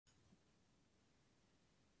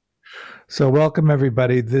So, welcome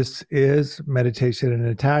everybody. This is Meditation and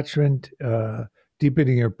Attachment,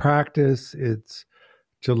 Deepening Your Practice. It's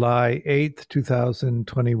July 8th,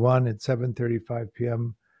 2021 at 7:35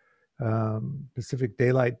 p.m. Pacific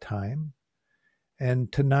Daylight Time. And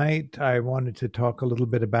tonight I wanted to talk a little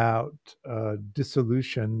bit about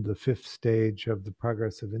dissolution, the fifth stage of the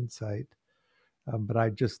progress of insight. But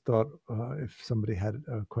I just thought if somebody had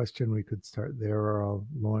a question, we could start there, or I'll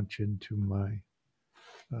launch into my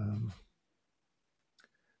um,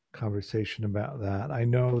 conversation about that. I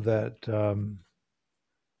know that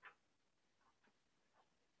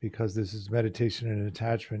because this is meditation and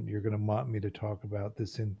attachment, you're going to want me to talk about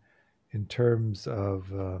this in terms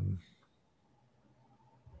of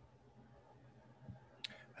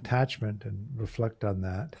attachment and reflect on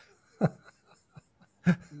that.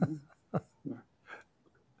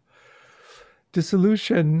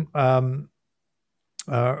 Dissolution,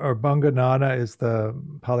 or Banganana is the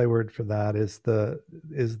Pali word for that. Is the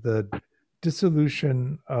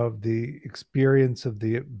dissolution of the experience of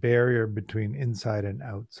the barrier between inside and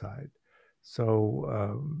outside. So,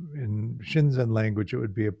 in Shinzen language, it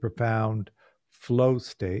would be a profound flow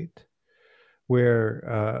state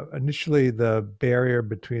where initially the barrier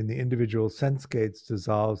between the individual sense gates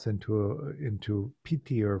dissolves into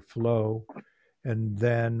piti or flow, and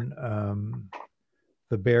then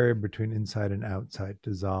the barrier between inside and outside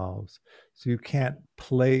dissolves. So you can't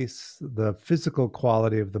place the physical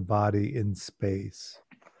quality of the body in space.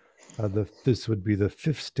 This would be the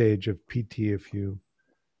fifth stage of PT if you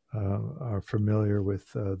are familiar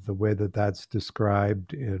with the way that that's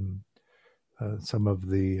described in some of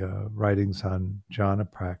the writings on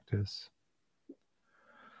jhana practice.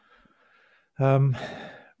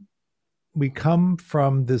 We come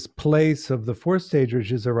from this place of the fourth stage,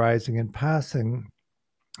 which is arising and passing.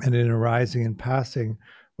 And in arising and passing,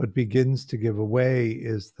 what begins to give away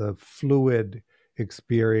is the fluid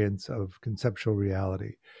experience of conceptual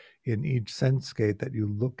reality. In each sense gate that you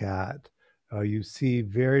look at, you see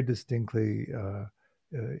very distinctly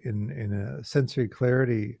in a sensory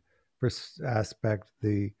clarity aspect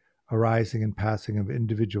the arising and passing of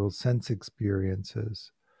individual sense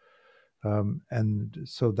experiences. And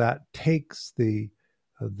so that takes the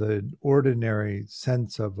ordinary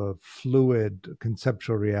sense of a fluid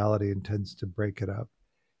conceptual reality and tends to break it up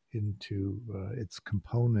into its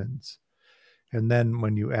components. And then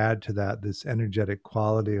when you add to that this energetic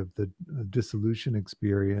quality of the dissolution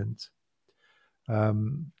experience,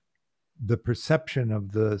 the perception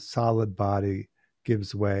of the solid body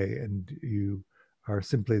gives way, and you are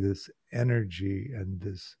simply this energy and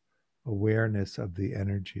this awareness of the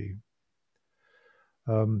energy.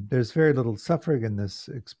 There's very little suffering in this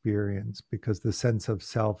experience because the sense of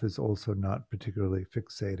self is also not particularly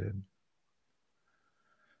fixated.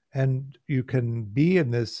 And you can be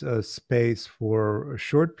in this space for a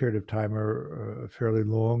short period of time or a fairly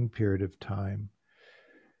long period of time.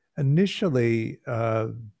 Initially,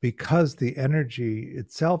 because the energy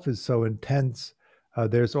itself is so intense,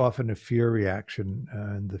 there's often a fear reaction,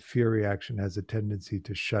 and the fear reaction has a tendency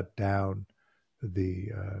to shut down the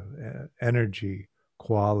energy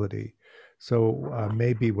quality. So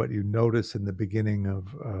maybe what you notice in the beginning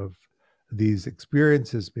of these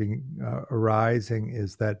experiences being arising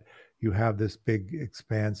is that you have this big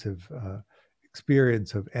expansive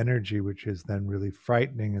experience of energy, which is then really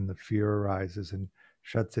frightening, and the fear arises and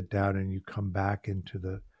shuts it down, and you come back into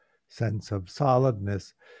the sense of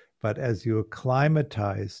solidness. But as you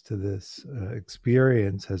acclimatize to this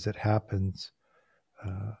experience as it happens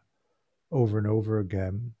over and over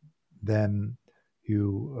again, then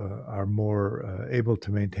you are more able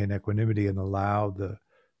to maintain equanimity and allow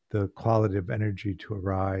the quality of energy to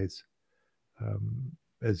arise.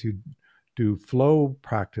 As you do flow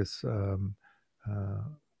practice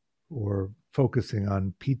or focusing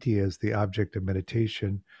on piti as the object of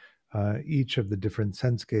meditation, each of the different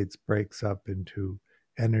sense gates breaks up into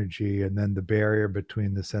energy, and then the barrier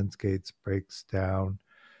between the sense gates breaks down.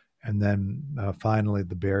 And then finally,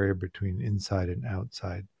 the barrier between inside and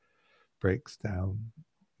outside breaks down,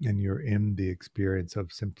 and you're in the experience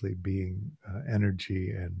of simply being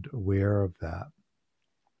energy and aware of that.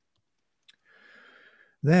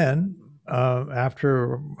 Then,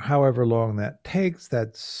 after however long that takes,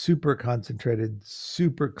 that super concentrated,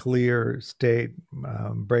 super clear state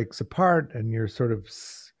breaks apart, and you're sort of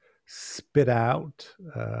spit out.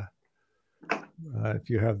 If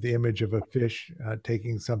you have the image of a fish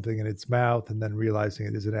taking something in its mouth and then realizing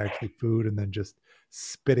it isn't actually food, and then just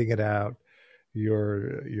spitting it out,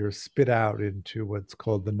 you're spit out into what's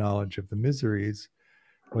called the knowledge of the miseries.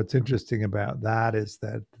 What's interesting about that is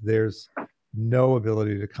that there's no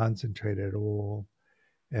ability to concentrate at all.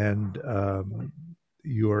 and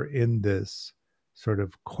you're in this sort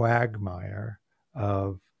of quagmire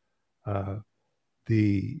of uh,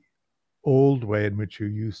 the old way in which you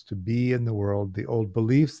used to be in the world, the old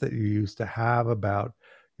beliefs that you used to have about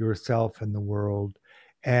yourself and the world,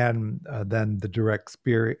 and then the direct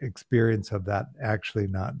experience of that actually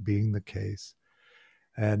not being the case,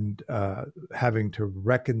 and having to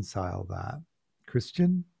reconcile that.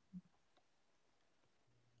 Christian?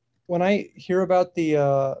 When I hear about the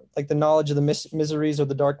like the knowledge of the miseries or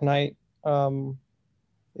the dark night, um,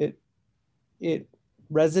 it it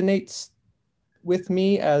resonates with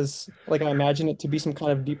me as like I imagine it to be some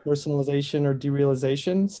kind of depersonalization or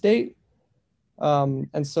derealization state.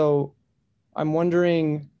 And so I'm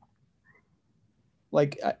wondering,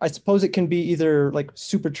 like, I suppose it can be either like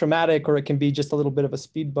super traumatic or it can be just a little bit of a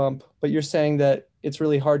speed bump. But you're saying that it's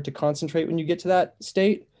really hard to concentrate when you get to that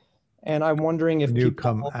state. And I'm wondering When if you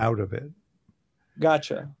come people, out of it.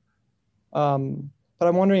 gotcha. But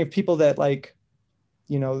I'm wondering if people that like,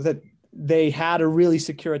 that they had a really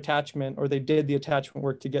secure attachment or they did the attachment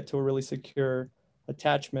work to get to a really secure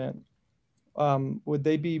attachment, would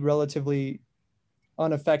they be relatively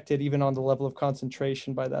unaffected even on the level of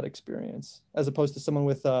concentration by that experience, as opposed to someone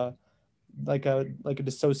with like a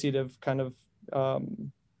dissociative kind of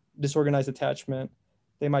disorganized attachment?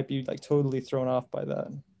 They might be like totally thrown off by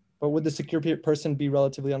that. But would the secure person be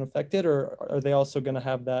relatively unaffected, or are they also going to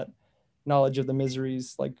have that knowledge of the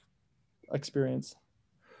miseries like experience?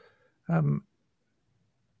 Um,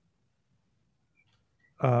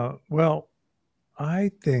 well,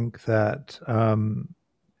 I think that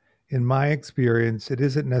in my experience, it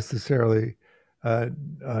isn't necessarily uh,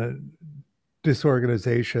 uh,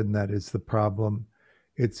 disorganization that is the problem.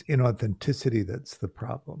 It's inauthenticity that's the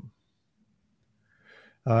problem.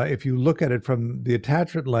 If you look at it from the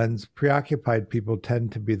attachment lens, preoccupied people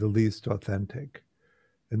tend to be the least authentic.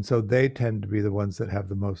 And so they tend to be the ones that have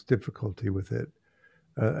the most difficulty with it.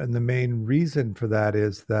 And the main reason for that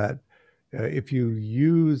is that if you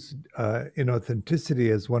use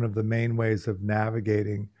inauthenticity as one of the main ways of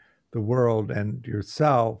navigating the world and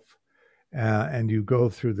yourself, and you go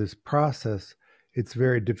through this process, it's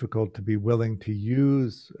very difficult to be willing to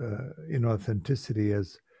use inauthenticity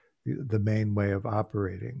as the main way of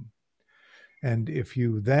operating. And if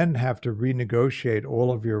you then have to renegotiate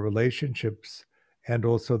all of your relationships and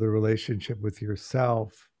also the relationship with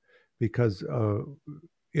yourself, because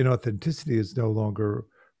inauthenticity is no longer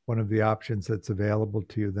one of the options that's available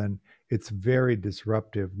to you, then it's very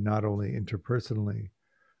disruptive, not only interpersonally,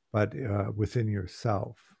 but within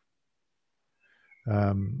yourself.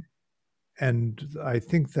 Um, and I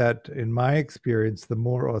think that in my experience, the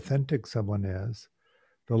more authentic someone is,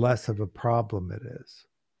 the less of a problem it is.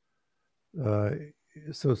 Uh,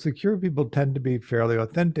 so secure people tend to be fairly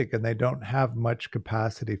authentic and they don't have much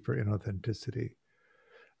capacity for inauthenticity.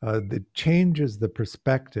 It changes the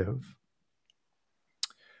perspective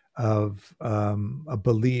of a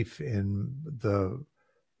belief in the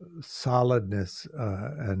solidness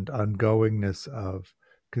and ongoingness of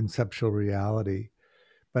conceptual reality,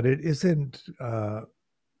 but it isn't.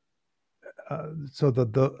 So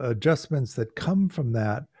the adjustments that come from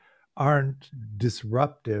that aren't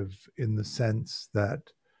disruptive in the sense that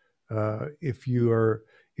if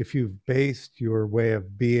you've based your way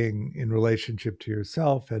of being in relationship to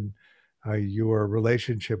yourself and your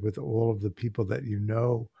relationship with all of the people that you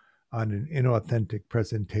know on an inauthentic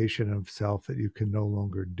presentation of self that you can no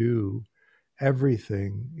longer do,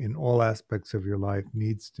 everything in all aspects of your life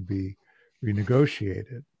needs to be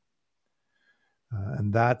renegotiated.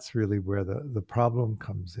 And that's really where the problem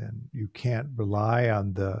comes in. You can't rely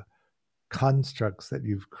on the constructs that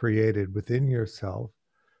you've created within yourself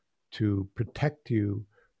to protect you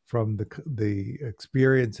from the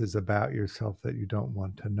experiences about yourself that you don't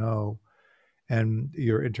want to know, and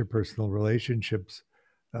your interpersonal relationships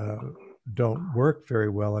uh, don't work very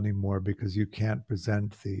well anymore because you can't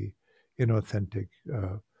present the inauthentic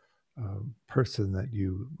person that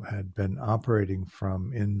you had been operating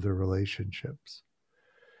from in the relationships.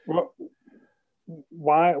 Well,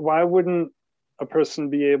 why wouldn't a person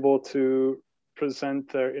be able to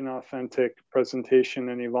present their inauthentic presentation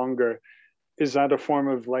any longer? Is that a form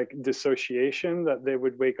of like dissociation that they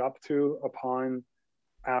would wake up to upon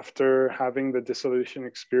after having the dissolution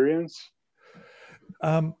experience?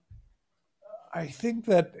 Um, I think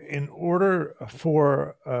that in order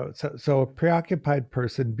for so a preoccupied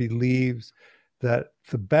person believes that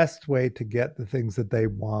the best way to get the things that they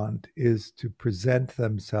want is to present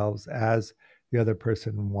themselves as the other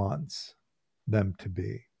person wants them to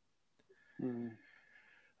be. Mm.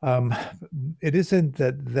 It isn't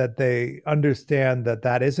that they understand that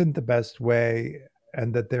that isn't the best way,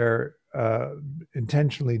 that they're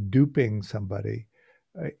intentionally duping somebody.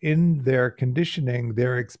 In their conditioning,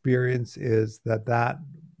 their experience is that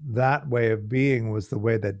way of being was the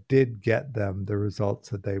way that did get them the results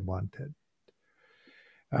that they wanted.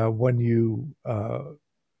 When you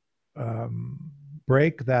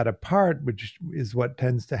break that apart, which is what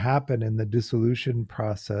tends to happen in the dissolution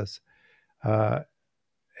process,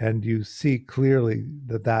 and you see clearly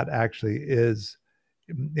that that actually is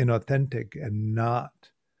inauthentic and not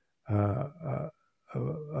a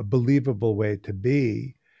believable way to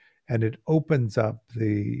be, and it opens up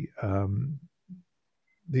the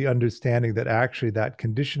understanding that actually that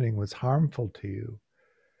conditioning was harmful to you,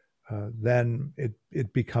 then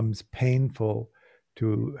it becomes painful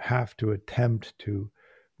to have to attempt to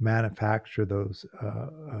manufacture those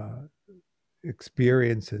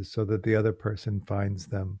experiences so that the other person finds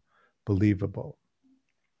them believable.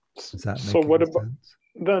 Does that make sense?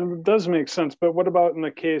 That does make sense. But what about in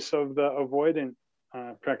the case of the avoidant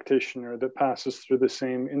practitioner that passes through the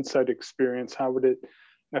same insight experience? How would it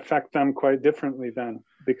affect them quite differently then?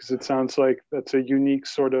 Because it sounds like that's a unique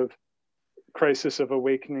sort of crisis of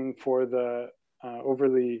awakening for the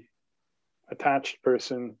overly attached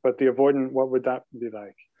person. But the avoidant, what would that be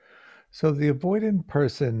like? So the avoidant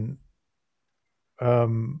person,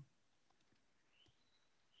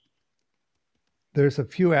 there's a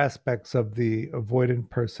few aspects of the avoidant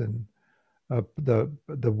person, the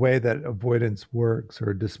way that avoidance works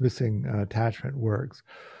or dismissing attachment works.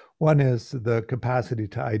 One is the capacity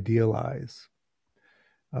to idealize.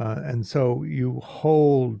 And so you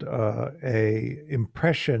hold a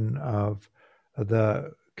impression of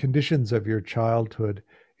the conditions of your childhood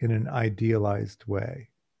in an idealized way.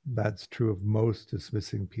 That's true of most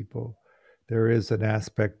dismissing people. There is an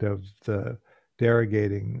aspect of the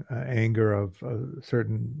derogating anger of a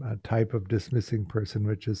certain type of dismissing person,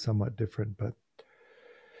 which is somewhat different.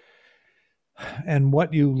 And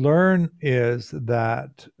what you learn is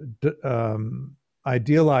that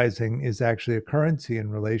idealizing is actually a currency in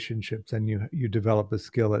relationships, and you develop a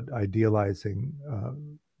skill at idealizing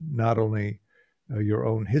not only your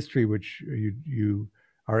own history, which you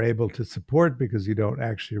are able to support because you don't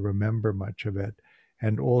actually remember much of it,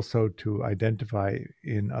 and also to identify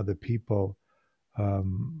in other people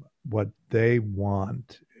what they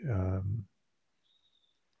want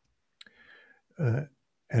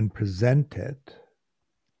and present it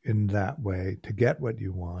in that way to get what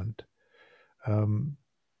you want.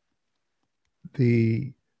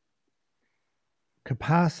 The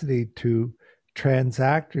capacity to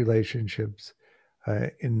transact relationships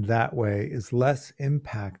in that way is less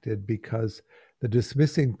impacted because the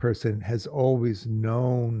dismissing person has always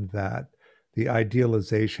known that the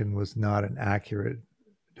idealization was not an accurate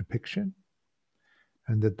depiction,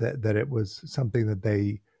 and that it was something that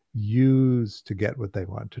they use to get what they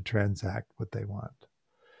want, to transact what they want.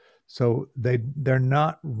 So they're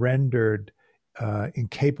not rendered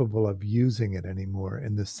incapable of using it anymore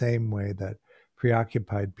in the same way that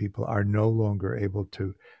preoccupied people are no longer able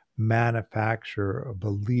to manufacture a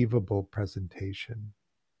believable presentation.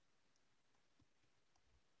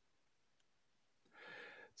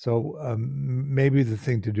 So maybe the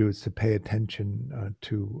thing to do is to pay attention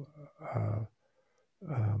to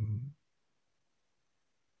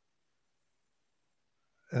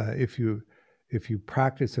if you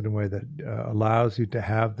practice in a way that allows you to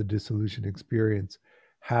have the dissolution experience,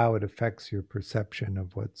 how it affects your perception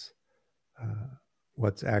of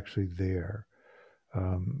what's actually there.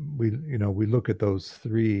 We look at those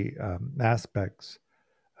three aspects: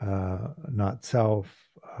 not self,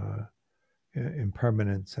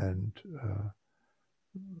 impermanence, and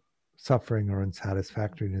suffering or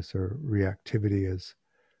unsatisfactoriness or reactivity as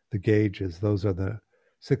the gauges. Those are the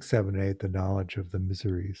 6, 7, 8, the knowledge of the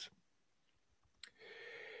miseries.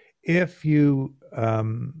 If you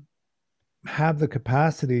have the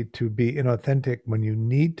capacity to be inauthentic when you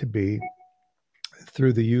need to be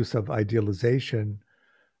through the use of idealization,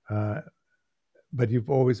 but you've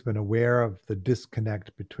always been aware of the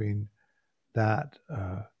disconnect between that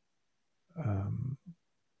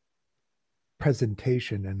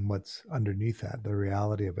presentation and what's underneath that, the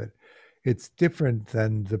reality of it. It's different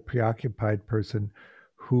than the preoccupied person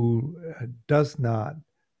who does not,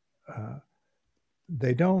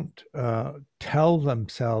 they don't tell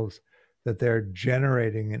themselves that they're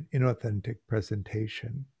generating an inauthentic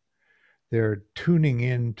presentation. They're tuning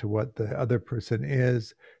in to what the other person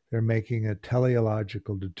is. They're making a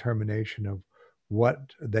teleological determination of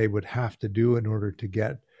what they would have to do in order to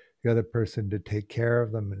get the other person to take care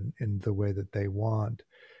of them in the way that they want.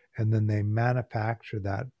 And then they manufacture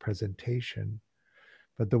that presentation.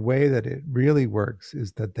 But the way that it really works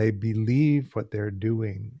is that they believe what they're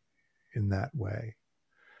doing in that way.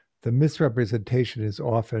 The misrepresentation is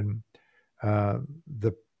often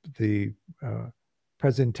the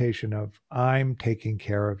presentation of I'm taking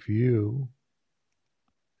care of you,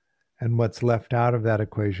 and what's left out of that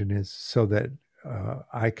equation is so that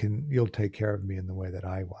you'll take care of me in the way that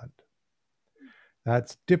I want.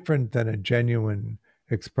 That's different than a genuine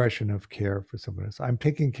expression of care for someone else. I'm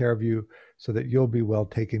taking care of you so that you'll be well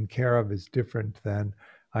taken care of is different than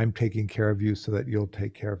I'm taking care of you so that you'll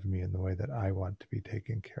take care of me in the way that I want to be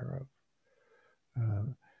taken care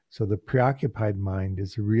of. So the preoccupied mind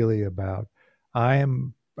is really about, I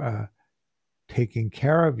am taking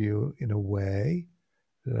care of you in a way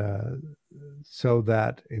so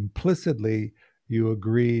that implicitly you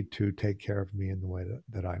agree to take care of me in the way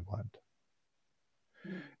that I want.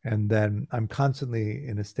 And then I'm constantly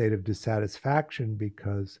in a state of dissatisfaction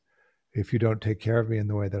because if you don't take care of me in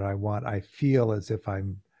the way that I want, I feel as if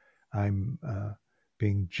I'm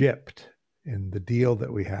being gypped in the deal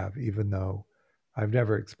that we have, even though I've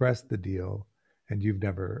never expressed the deal and you've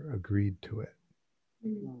never agreed to it.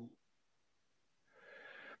 Mm.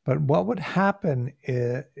 But what would happen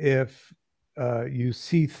if you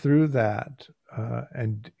see through that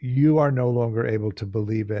and you are no longer able to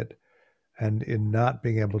believe it, and in not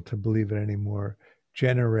being able to believe it anymore,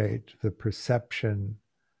 generate the perception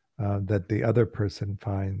that the other person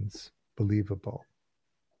finds believable?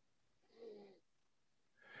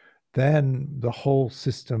 Then the whole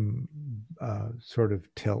system sort of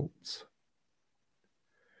tilts.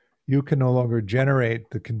 You can no longer generate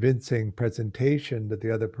the convincing presentation that the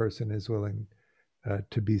other person is willing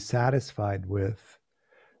to be satisfied with.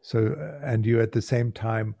 So, and you at the same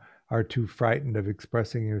time are too frightened of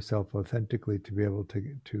expressing yourself authentically to be able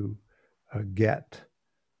to get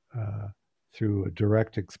through a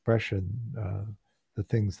direct expression the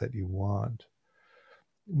things that you want.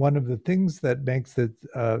 One of the things that makes it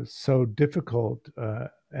so difficult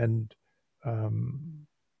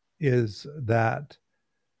is that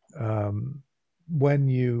when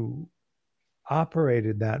you operate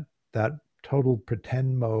in that total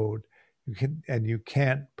pretend mode, you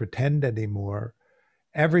can't pretend anymore,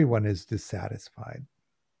 everyone is dissatisfied.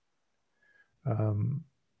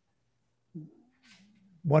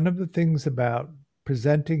 One of the things about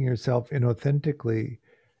presenting yourself inauthentically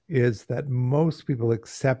is that most people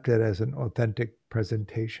accept it as an authentic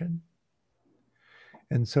presentation.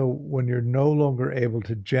 And so when you're no longer able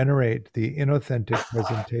to generate the inauthentic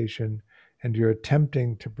presentation and you're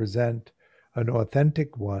attempting to present an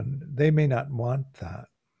authentic one, they may not want that.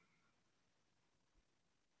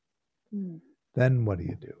 Then what do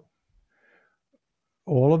you do?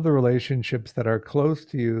 All of the relationships that are close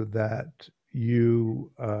to you that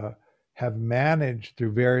you have managed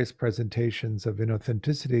through various presentations of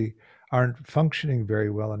inauthenticity aren't functioning very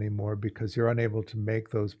well anymore because you're unable to make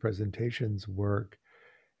those presentations work.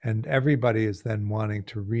 And everybody is then wanting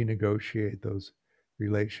to renegotiate those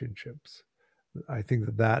relationships. I think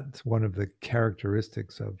that that's one of the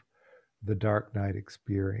characteristics of the dark night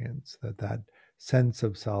experience, that sense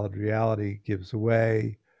of solid reality gives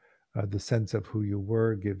way, the sense of who you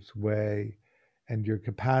were gives way, and your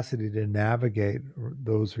capacity to navigate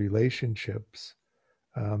those relationships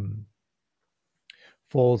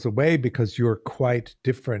falls away because you're quite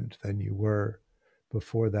different than you were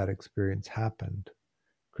before that experience happened.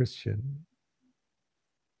 Christian.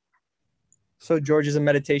 So George, as a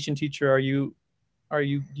meditation teacher, do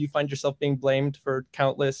you find yourself being blamed for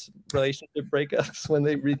countless relationship breakups when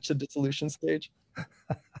they reach the dissolution stage?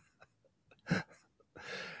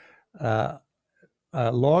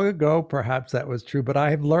 Long ago, perhaps that was true, but I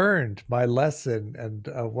have learned my lesson. And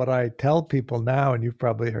what I tell people now, and you've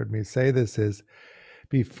probably heard me say this, is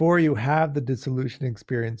before you have the dissolution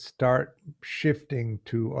experience, start shifting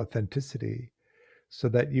to authenticity so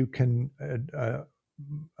that you can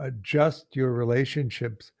adjust your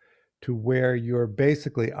relationships to where you're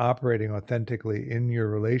basically operating authentically in your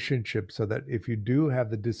relationship, so that if you do have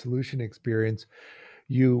the dissolution experience,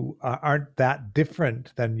 you aren't that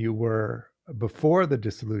different than you were before the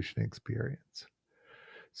dissolution experience.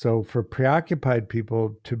 So for preoccupied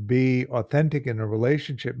people, to be authentic in a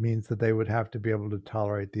relationship means that they would have to be able to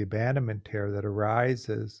tolerate the abandonment terror that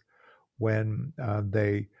arises when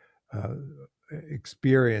they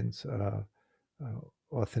experience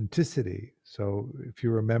authenticity. So if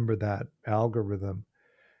you remember that algorithm,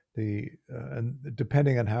 and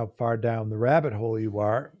depending on how far down the rabbit hole you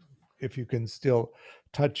are, if you can still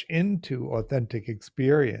touch into authentic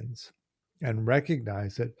experience and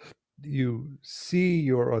recognize it, you see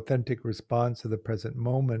your authentic response to the present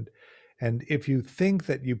moment And if you think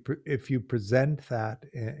that if you present that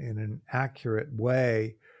in an accurate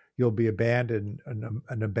way, you'll be abandoned,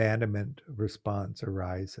 an abandonment response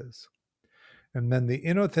arises. And then the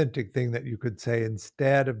inauthentic thing that you could say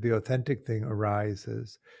instead of the authentic thing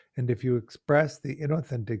arises. And if you express the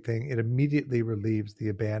inauthentic thing, it immediately relieves the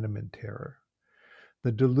abandonment terror.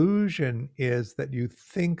 The delusion is that you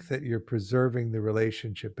think that you're preserving the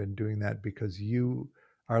relationship and doing that because you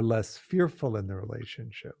are less fearful in the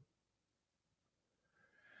relationship.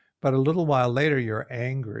 But a little while later, you're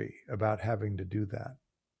angry about having to do that.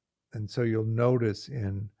 And so you'll notice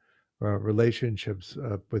in relationships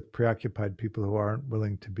with preoccupied people who aren't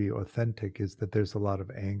willing to be authentic is that there's a lot of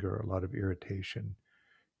anger, a lot of irritation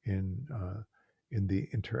in the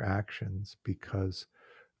interactions, because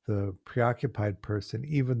the preoccupied person,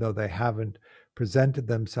 even though they haven't presented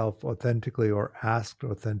themselves authentically or asked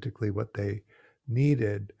authentically what they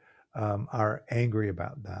needed, are angry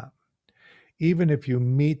about that. Even if you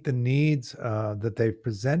meet the needs that they've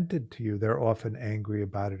presented to you, they're often angry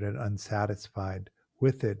about it and unsatisfied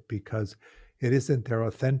with it because it isn't their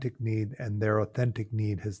authentic need and their authentic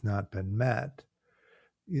need has not been met.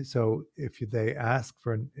 So if they ask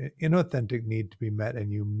for an inauthentic need to be met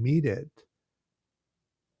and you meet it,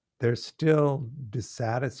 they're still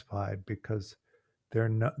dissatisfied because their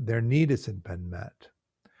need hasn't been met.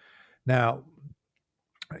 Now,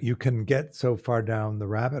 you can get so far down the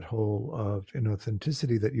rabbit hole of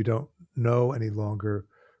inauthenticity that you don't know any longer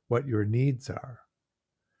what your needs are.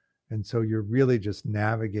 And so you're really just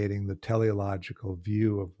navigating the teleological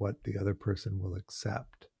view of what the other person will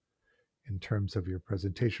accept in terms of your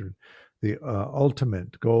presentation. The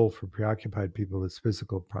ultimate goal for preoccupied people is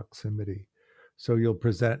physical proximity. So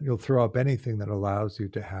you'll throw up anything that allows you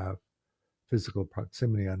to have physical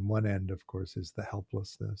proximity. On one end, of course, is the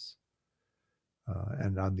helplessness.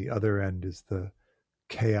 And on the other end is the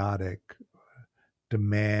chaotic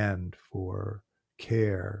demand for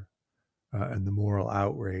care and the moral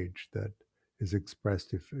outrage that is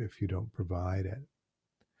expressed if you don't provide it.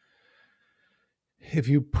 If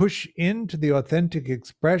you push into the authentic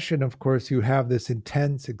expression, of course, you have this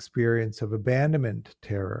intense experience of abandonment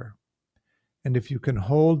terror. And if you can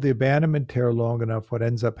hold the abandonment terror long enough, what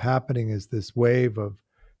ends up happening is this wave of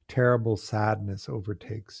terrible sadness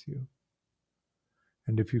overtakes you.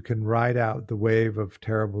 And if you can ride out the wave of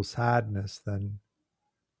terrible sadness, then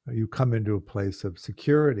you come into a place of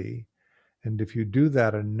security. And if you do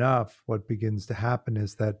that enough, what begins to happen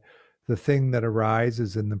is that the thing that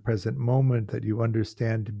arises in the present moment that you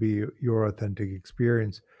understand to be your authentic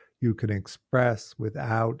experience, you can express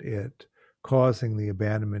without it causing the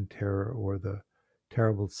abandonment terror or the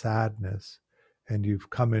terrible sadness. And you've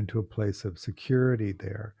come into a place of security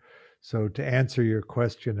there. So to answer your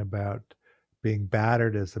question about being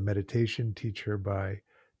battered as a meditation teacher by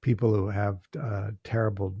people who have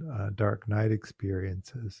terrible dark night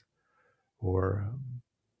experiences or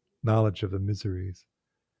knowledge of the miseries,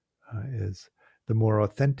 is the more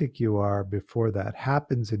authentic you are before that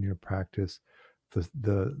happens in your practice,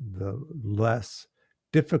 the less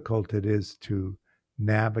difficult it is to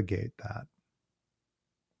navigate that.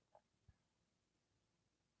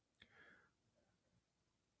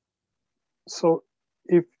 So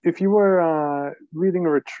if you were leading a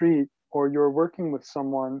retreat or you're working with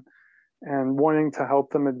someone and wanting to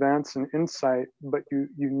help them advance an insight, but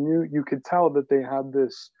you could tell that they had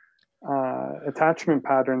this attachment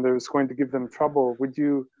pattern that was going to give them trouble, would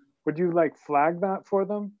you like flag that for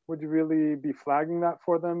them? Would you really be flagging that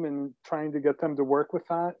for them and trying to get them to work with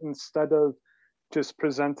that instead of just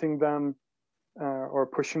presenting them or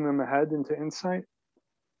pushing them ahead into insight?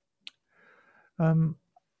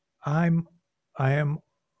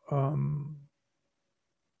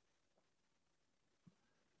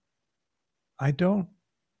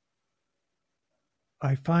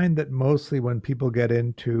 I find that mostly when people get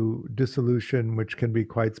into dissolution, which can be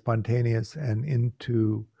quite spontaneous, and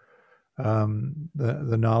into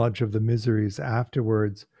the knowledge of the miseries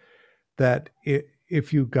afterwards, that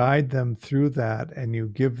if you guide them through that and you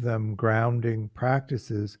give them grounding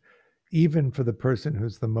practices, even for the person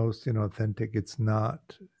who's the most inauthentic, it's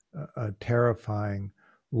not a terrifying,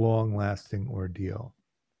 long-lasting ordeal.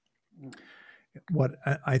 What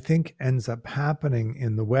I think ends up happening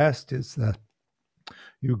in the West is that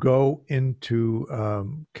you go into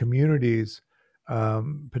communities,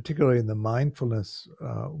 particularly in the mindfulness,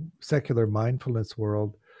 secular mindfulness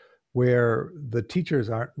world, where the teachers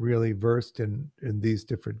aren't really versed in these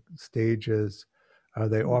different stages.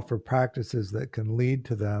 They offer practices that can lead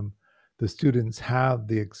to them. The students have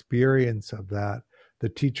the experience of that. the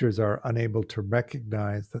teachers are unable to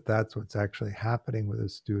recognize that that's what's actually happening with a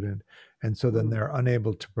student. And so then they're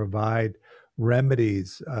unable to provide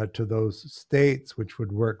remedies to those states, which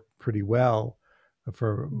would work pretty well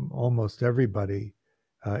for almost everybody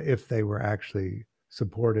if they were actually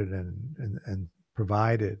supported and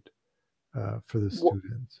provided for the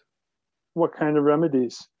students. What kind of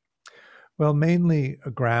remedies? Well, mainly a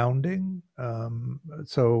grounding.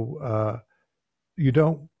 You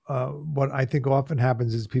don't, what I think often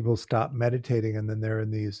happens is people stop meditating and then they're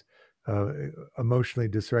in these emotionally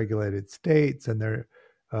dysregulated states, and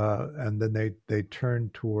then they turn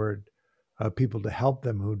toward people to help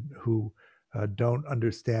them who don't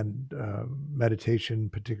understand meditation,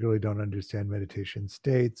 particularly don't understand meditation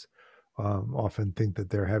states, often think that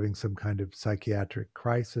they're having some kind of psychiatric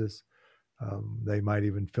crisis. They might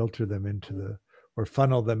even filter them or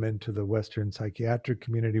funnel them into the Western psychiatric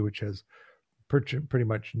community, which has pretty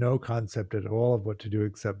much no concept at all of what to do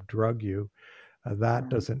except drug you. That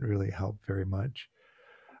doesn't really help very much.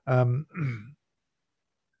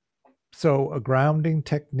 So a grounding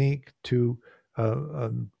technique to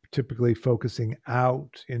typically focusing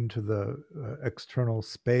out into the external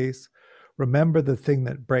space. Remember, the thing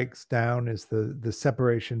that breaks down is the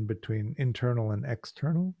separation between internal and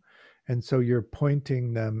external. And so you're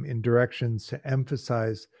pointing them in directions to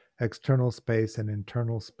emphasize external space and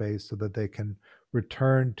internal space so that they can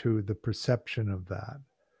return to the perception of that.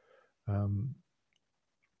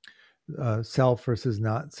 Self versus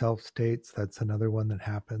not self states, that's another one that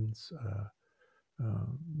happens.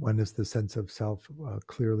 When is the sense of self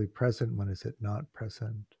clearly present? When is it not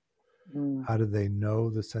present? How do they know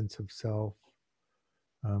the sense of self?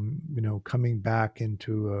 Coming back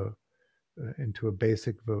into a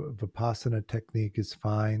basic Vipassana technique is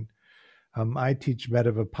fine. I teach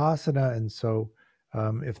Metta Vipassana, and so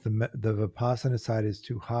if the Vipassana side is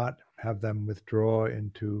too hot, have them withdraw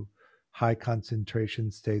into high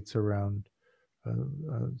concentration states around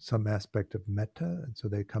some aspect of metta, and so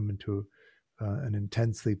they come into an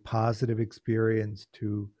intensely positive experience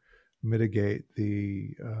to mitigate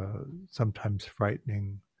the sometimes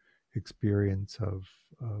frightening experience of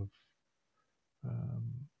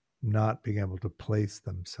not being able to place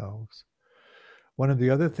themselves. One of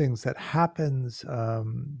the other things that happens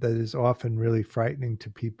that is often really frightening to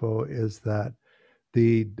people is that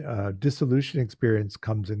the dissolution experience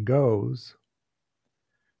comes and goes.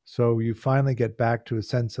 So you finally get back to a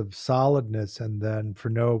sense of solidness, and then for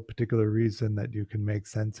no particular reason that you can make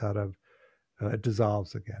sense out of, it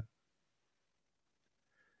dissolves again.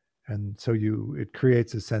 And so it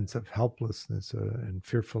creates a sense of helplessness and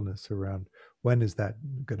fearfulness around when is that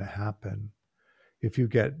going to happen. If you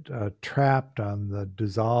get trapped on the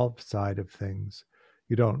dissolved side of things,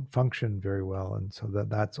 you don't function very well. And so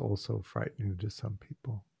that's also frightening to some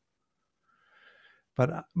people.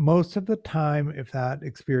 But most of the time, if that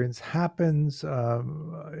experience happens,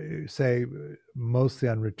 say mostly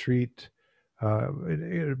on retreat,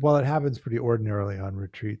 it happens pretty ordinarily on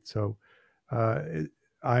retreat. So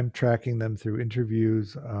I'm tracking them through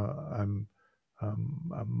interviews. I'm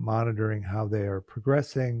monitoring how they are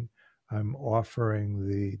progressing. I'm offering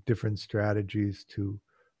the different strategies to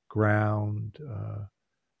ground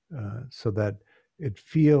so that it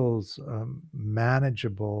feels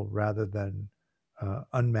manageable rather than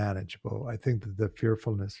unmanageable. I think that the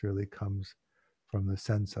fearfulness really comes from the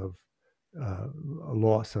sense of a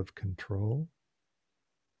loss of control.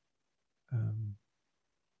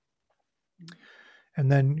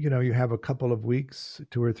 And then, you have a couple of weeks,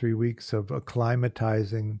 2 or 3 weeks of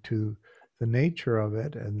acclimatizing to the nature of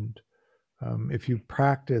it. And if you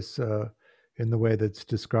practice in the way that's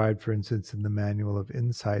described, for instance, in the Manual of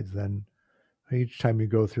Insights, then each time you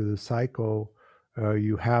go through the cycle,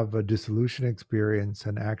 you have a dissolution experience,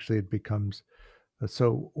 and actually it becomes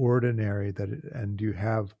so ordinary that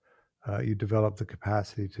you develop the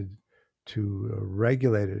capacity to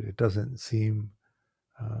regulate it. It doesn't seem,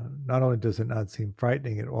 not only does it not seem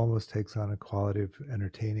frightening, it almost takes on a quality of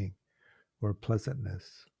entertaining or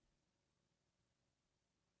pleasantness.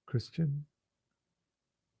 Christian?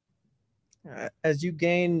 As you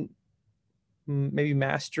gain maybe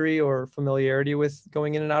mastery or familiarity with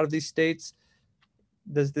going in and out of these states,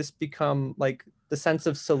 does this become like the sense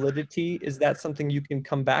of solidity? Is that something you can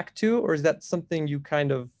come back to, or is that something you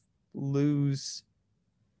kind of lose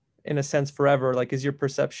in a sense forever? Like, is your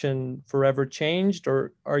perception forever changed,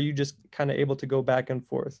 or are you just kind of able to go back and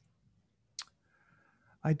forth?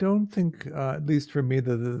 I don't think, at least for me,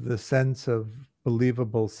 the sense of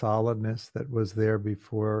believable solidness that was there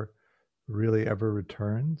before really ever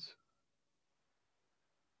returns.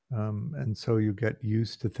 And so you get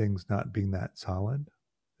used to things not being that solid.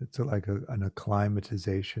 It's like an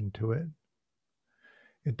acclimatization to it.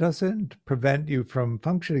 It doesn't prevent you from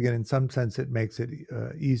functioning, and in some sense, it makes it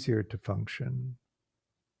easier to function.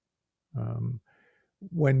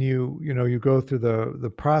 When you go through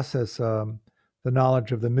the process, the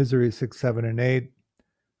knowledge of the misery 6, 7, and 8,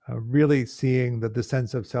 really seeing that the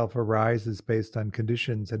sense of self arises based on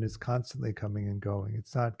conditions and is constantly coming and going.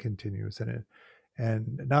 It's not continuous,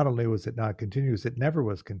 and not only was it not continuous, it never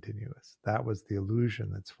was continuous. That was the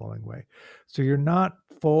illusion that's falling away. So you're not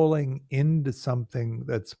falling into something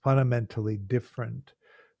that's fundamentally different.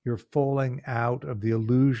 You're falling out of the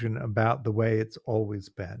illusion about the way it's always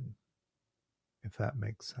been, if that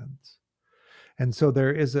makes sense. And so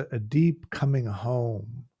there is a deep coming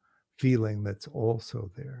home feeling that's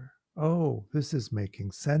also there. Oh, this is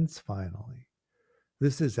making sense finally.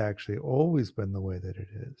 This has actually always been the way that it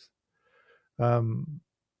is.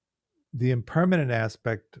 The impermanent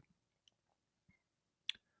aspect,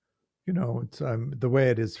 it's the way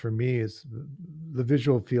it is for me is the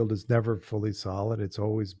visual field is never fully solid. It's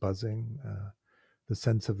always buzzing. The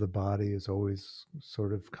sense of the body is always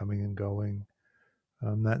sort of coming and going.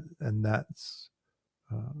 That's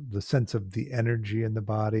the sense of the energy in the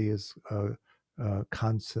body is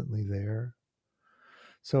constantly there.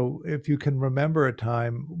 So if you can remember a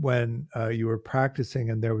time when you were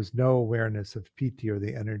practicing and there was no awareness of piti or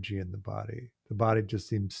the energy in the body just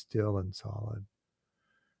seems still and solid.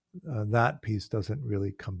 That piece doesn't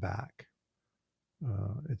really come back.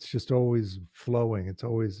 It's just always flowing. It's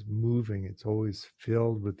always moving. It's always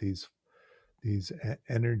filled with these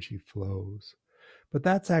energy flows. But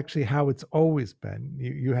that's actually how it's always been.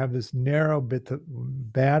 You have this narrow bit of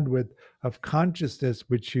bandwidth of consciousness,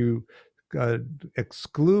 which you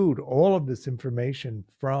exclude all of this information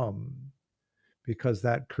from, because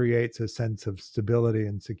that creates a sense of stability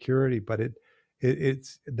and security. But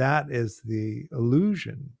that is the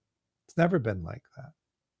illusion. It's never been like that.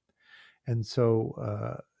 And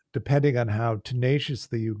so, depending on how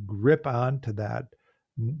tenaciously you grip onto that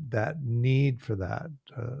need for that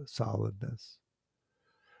solidness.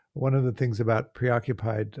 One of the things about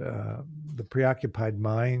the preoccupied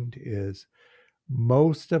mind is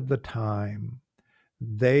most of the time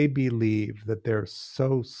they believe that they're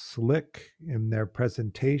so slick in their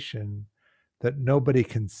presentation that nobody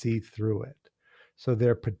can see through it. So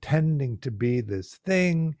they're pretending to be this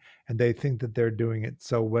thing, and they think that they're doing it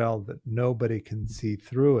so well that nobody can see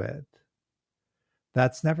through it.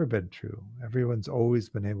 That's never been true. Everyone's always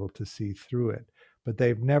been able to see through it, but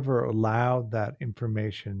they've never allowed that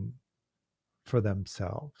information for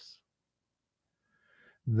themselves.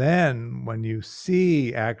 Then when you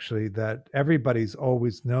see actually that everybody's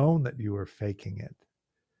always known that you were faking it,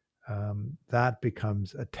 that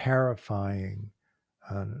becomes a terrifying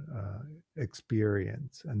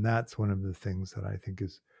experience. And that's one of the things that I think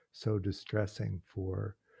is so distressing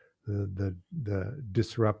for the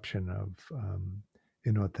disruption of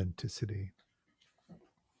inauthenticity.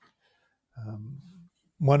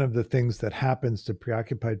 One of the things that happens to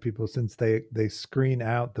preoccupied people, since they screen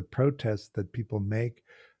out the protests that people make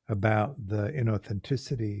about the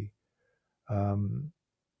inauthenticity,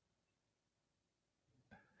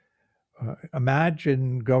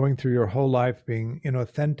 imagine going through your whole life being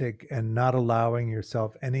inauthentic and not allowing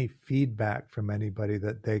yourself any feedback from anybody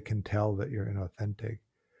that they can tell that you're inauthentic,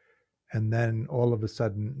 and then all of a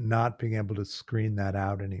sudden not being able to screen that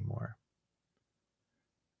out anymore.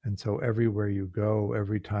 And so everywhere you go,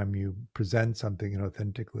 every time you present something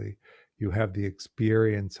inauthentically, you have the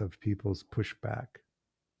experience of people's pushback.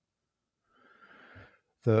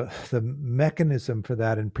 The mechanism for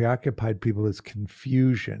that in preoccupied people is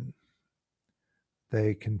confusion.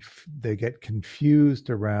 They get confused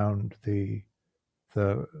around the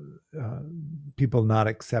people not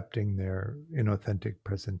accepting their inauthentic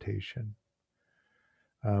presentation.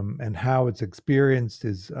 And how it's experienced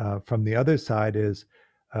is from the other side is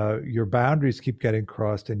your boundaries keep getting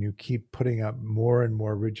crossed, and you keep putting up more and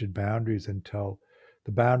more rigid boundaries until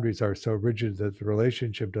the boundaries are so rigid that the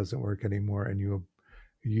relationship doesn't work anymore, and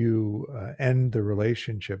you end the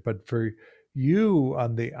relationship. But for you,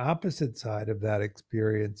 on the opposite side of that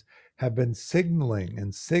experience, have been signaling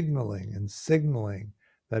and signaling and signaling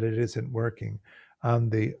that it isn't working. On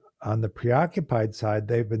the preoccupied side,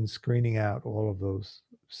 they've been screening out all of those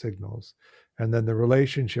signals. And then the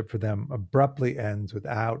relationship for them abruptly ends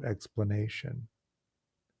without explanation.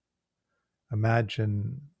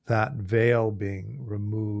 Imagine that veil being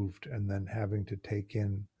removed and then having to take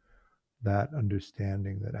in that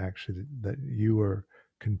understanding that actually that you are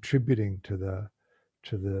contributing to the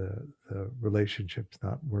relationships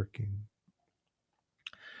not working.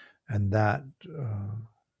 And that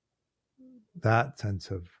that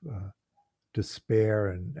sense of despair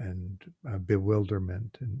and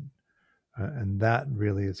bewilderment, and that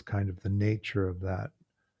really is kind of the nature of that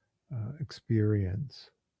experience.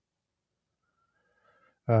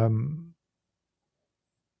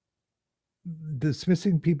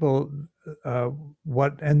 Dismissing people,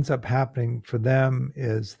 what ends up happening for them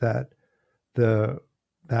is that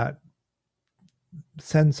that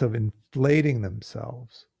sense of inflating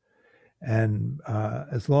themselves, and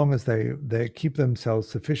as long as they keep themselves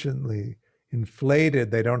sufficiently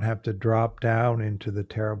inflated, they don't have to drop down into the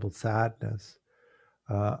terrible sadness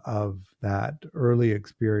of that early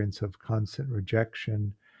experience of constant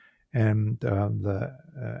rejection and the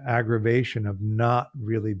aggravation of not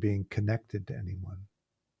really being connected to anyone.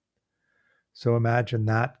 So imagine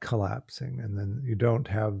that collapsing, and then you don't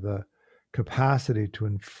have the capacity to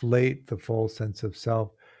inflate the full sense of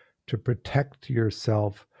self to protect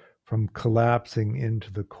yourself from collapsing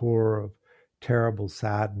into the core of terrible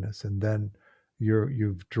sadness, and then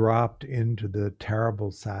you've dropped into the terrible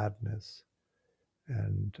sadness.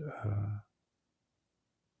 And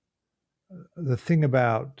the thing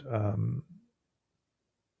about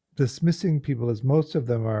dismissing people is most of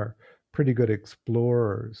them are pretty good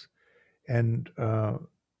explorers, and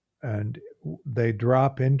they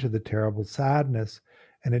drop into the terrible sadness,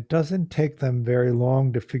 and it doesn't take them very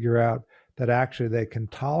long to figure out that actually they can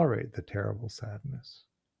tolerate the terrible sadness.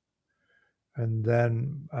 And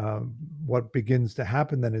then what begins to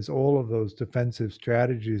happen then is all of those defensive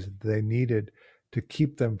strategies that they needed to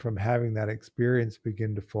keep them from having that experience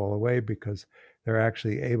begin to fall away, because they're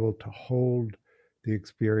actually able to hold the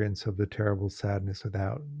experience of the terrible sadness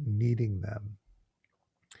without needing them.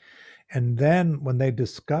 And then when they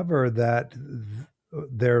discover that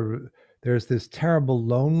there's this terrible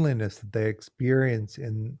loneliness that they experience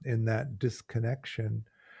in that disconnection,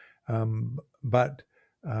 but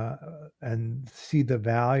and see the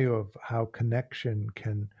value of how connection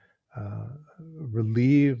can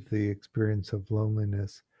relieve the experience of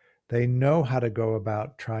loneliness, they know how to go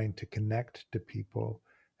about trying to connect to people.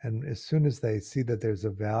 And as soon as they see that there's a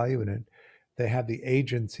value in it, they have the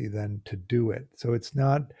agency then to do it. So it's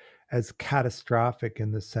not as catastrophic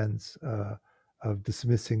in the sense of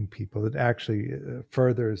dismissing people. It actually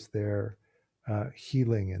furthers their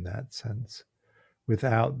healing in that sense,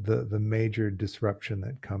 without the major disruption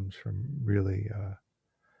that comes from really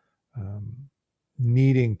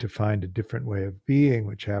needing to find a different way of being,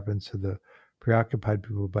 which happens to the preoccupied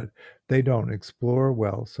people, but they don't explore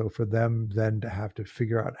well. So for them then to have to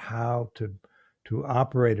figure out how to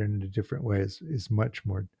operate in a different way is much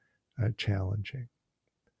more challenging.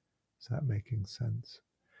 Is that making sense?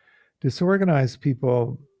 Disorganized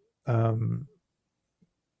people,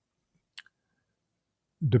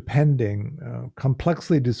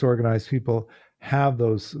 complexly disorganized people have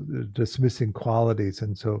those dismissing qualities,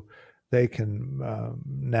 and so they can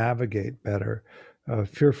navigate better.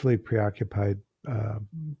 Fearfully preoccupied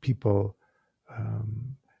people,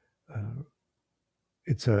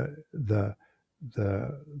 it's the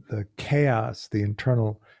chaos, the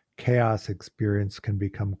internal chaos experience can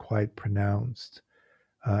become quite pronounced,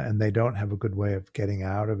 and they don't have a good way of getting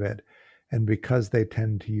out of it. And because they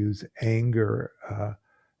tend to use anger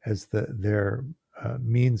as their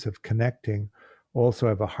means of connecting, also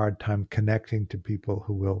have a hard time connecting to people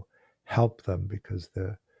who will help them, because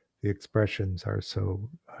the expressions are so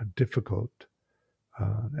difficult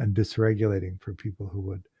and dysregulating for people who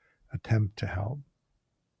would attempt to help.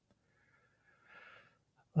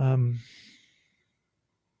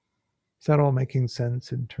 Is that all making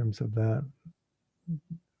sense in terms of that?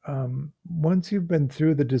 Once you've been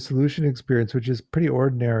through the dissolution experience, which is pretty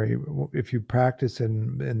ordinary if you practice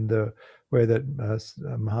in the way that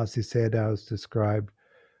Mahasi Sayadaw has described,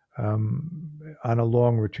 on a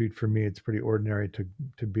long retreat for me, it's pretty ordinary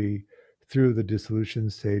to be through the dissolution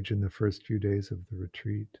stage in the first few days of the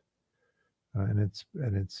retreat, and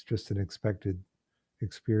it's just an expected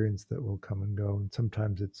experience that will come and go, and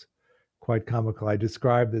sometimes it's quite comical. I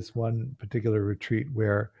described this one particular retreat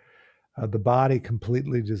where the body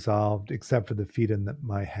completely dissolved except for the feet and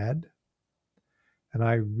my head. And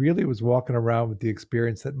I really was walking around with the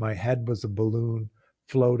experience that my head was a balloon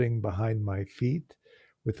floating behind my feet,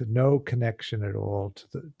 with no connection at all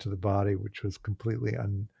to the body, which was completely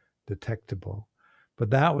undetectable.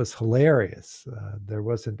 But that was hilarious. There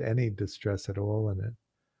wasn't any distress at all in it.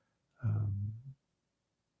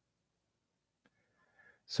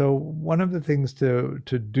 So one of the things to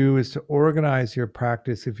do is to organize your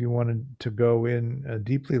practice if you wanted to go in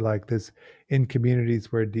deeply like this in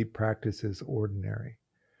communities where deep practice is ordinary,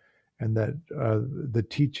 and that the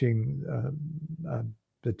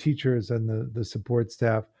teachers and the support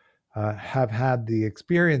staff have had the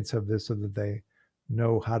experience of this so that they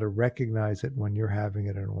know how to recognize it when you're having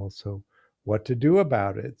it and also what to do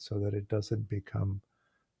about it so that it doesn't become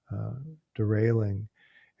derailing.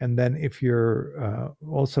 And then if you're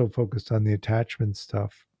also focused on the attachment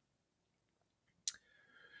stuff,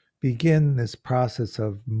 begin this process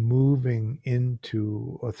of moving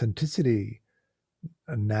into authenticity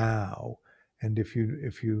now. And if you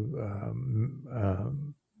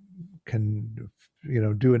can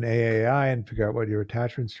do an AAI and figure out what your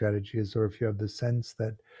attachment strategy is, or if you have the sense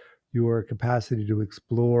that your capacity to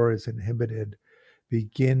explore is inhibited,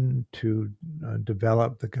 begin to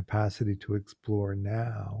develop the capacity to explore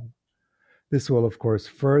now. This will, of course,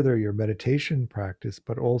 further your meditation practice,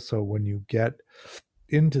 but also when you get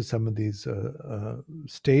into some of these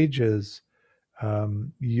stages,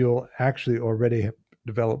 you'll actually already have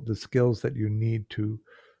developed the skills that you need to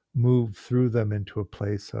move through them into a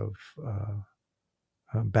place of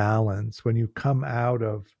balance. When you come out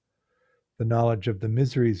of the knowledge of the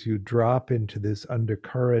miseries, you drop into this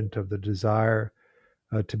undercurrent of the desire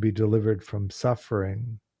to be delivered from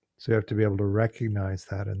suffering. So you have to be able to recognize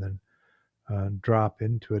that and then drop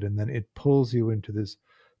into it. And then it pulls you into this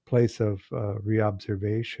place of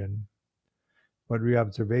reobservation. What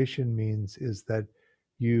reobservation means is that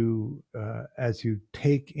you, as you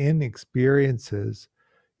take in experiences,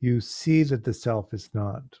 you see that the self is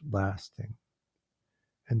not lasting.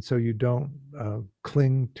 And so you don't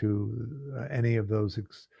cling to any of those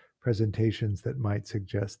presentations that might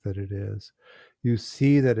suggest that it is. You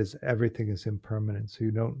see that as everything is impermanent, so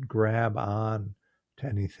you don't grab on to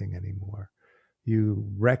anything anymore. You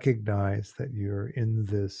recognize that you're in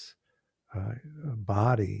this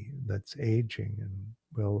body that's aging and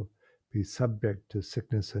will be subject to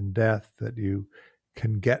sickness and death, that you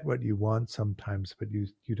can get what you want sometimes, but you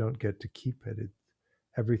don't get to keep it.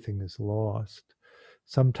 Everything is lost.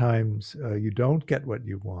 Sometimes you don't get what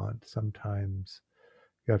you want. Sometimes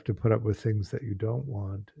you have to put up with things that you don't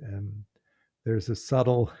want. And there's a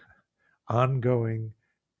subtle, ongoing,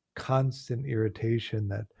 constant irritation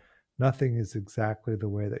that nothing is exactly the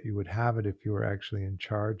way that you would have it if you were actually in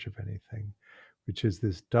charge of anything, which is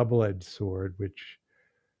this double-edged sword, which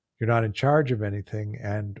you're not in charge of anything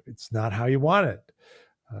and it's not how you want it.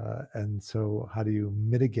 And so how do you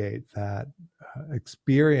mitigate that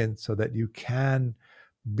experience so that you can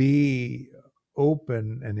be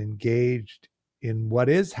open and engaged in what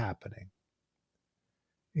is happening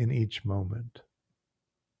in each moment?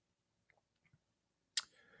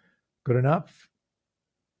 Good enough?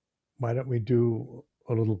 Why don't we do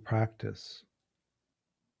a little practice?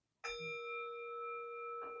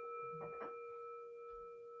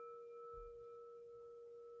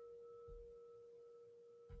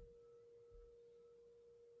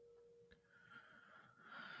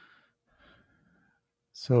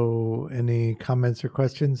 So, any comments or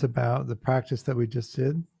questions about the practice that we just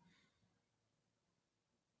did?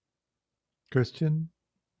 Christian?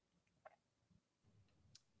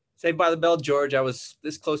 Saved by the Bell, George. I was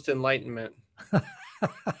this close to enlightenment.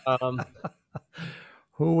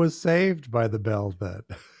 Who was saved by the bell then?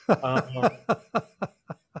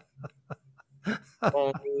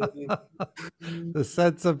 The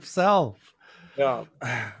sense of self. Yeah.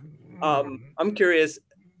 I'm curious,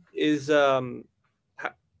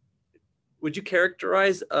 would you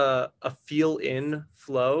characterize a feel-in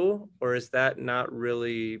flow, or is that not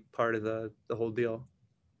really part of the whole deal?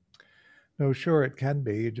 No, sure, it can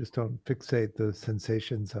be. You just don't fixate the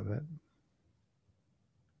sensations of it.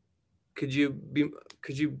 Could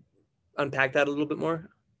you unpack that a little bit more?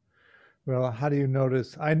 Well, how do you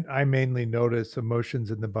notice? I mainly notice emotions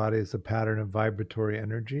in the body as a pattern of vibratory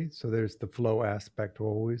energy. So there's the flow aspect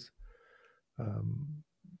always.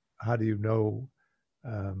 How do you know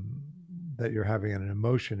that you're having an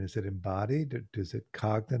emotion? Is it embodied? Is it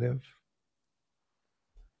cognitive?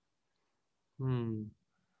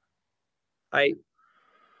 I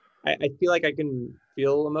feel like I can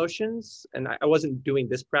feel emotions, and I wasn't doing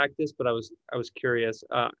this practice, but I was curious.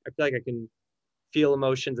 I feel like I can feel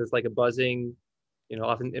emotions as like a buzzing,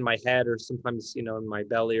 often in my head, or sometimes, in my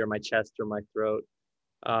belly or my chest or my throat.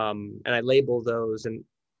 And I label those, and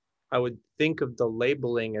I would think of the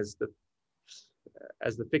labeling as the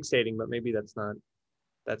fixating, but maybe that's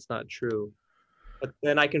not true. But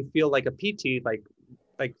then I can feel like a PT,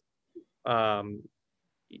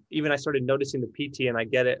 even I started noticing the PT, and I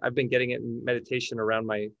get it. I've been getting it in meditation around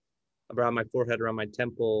my forehead, around my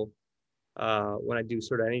temple, when I do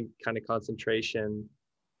sort of any kind of concentration,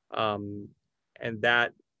 and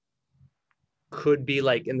that could be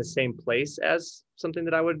like in the same place as something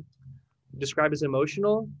that I would describe as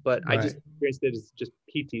emotional, but right. I just experienced it as just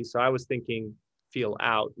PT. So I was thinking feel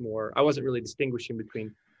out more. I wasn't really distinguishing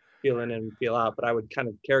between feel in and feel out, but I would kind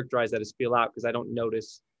of characterize that as feel out because I don't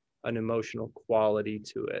notice an emotional quality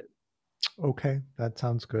to it. Okay, that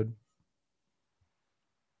sounds good.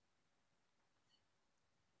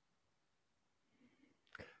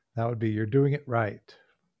 That would be, you're doing it right.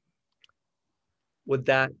 Would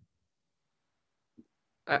that,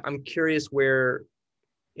 I'm curious where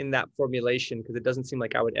in that formulation, because it doesn't seem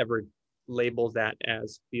like I would ever label that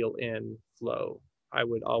as feel in flow. I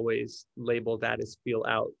would always label that as feel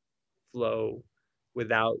out flow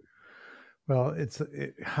without. Well,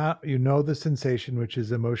 how you know the sensation, which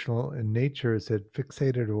is emotional in nature. Is it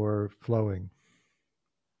fixated or flowing?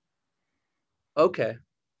 Okay,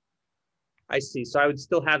 I see. So I would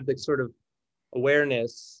still have the sort of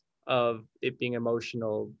awareness of it being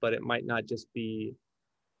emotional, but it might not just be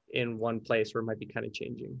in one place, or it might be kind of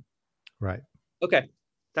changing. Right. Okay,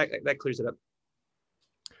 that clears it up.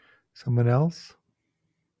 Someone else?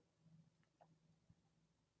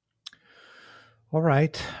 All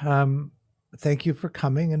right. Thank you for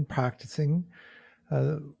coming and practicing.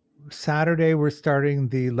 Saturday, we're starting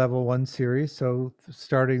the level 1 series. So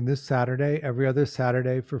starting this Saturday, every other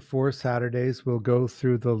Saturday for 4 Saturdays, we'll go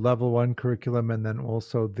through the level 1 curriculum and then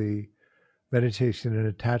also the meditation and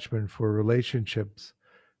attachment for relationships,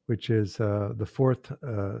 which is the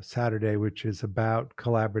 4th Saturday, which is about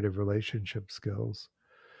collaborative relationship skills.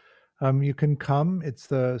 You can come. It's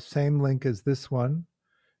the same link as this one.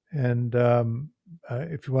 And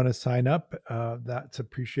if you want to sign up, that's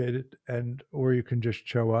appreciated. Or you can just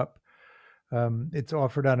show up. It's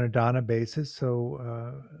offered on a Dana basis,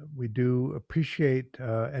 so we do appreciate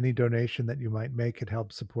any donation that you might make. It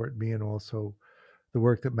helps support me and also the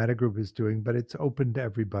work that Metagroup is doing, but it's open to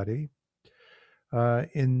everybody.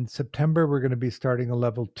 In September, we're going to be starting a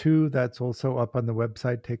level 2. That's also up on the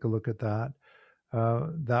website. Take a look at that.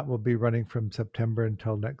 That will be running from September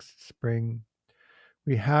until next spring.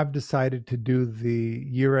 We have decided to do the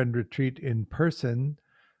year-end retreat in person,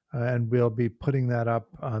 and we'll be putting that up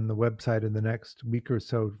on the website in the next week or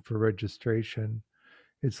so for registration.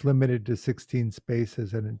 It's limited to 16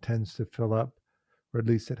 spaces and it tends to fill up, or at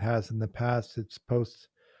least it has in the past. It's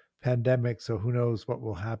post-pandemic, so who knows what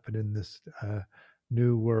will happen in this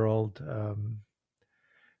new world.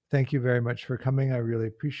 Thank you very much for coming. I really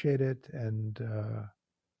appreciate it, and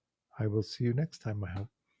I will see you next time, I hope.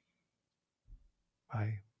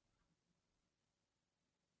 Bye.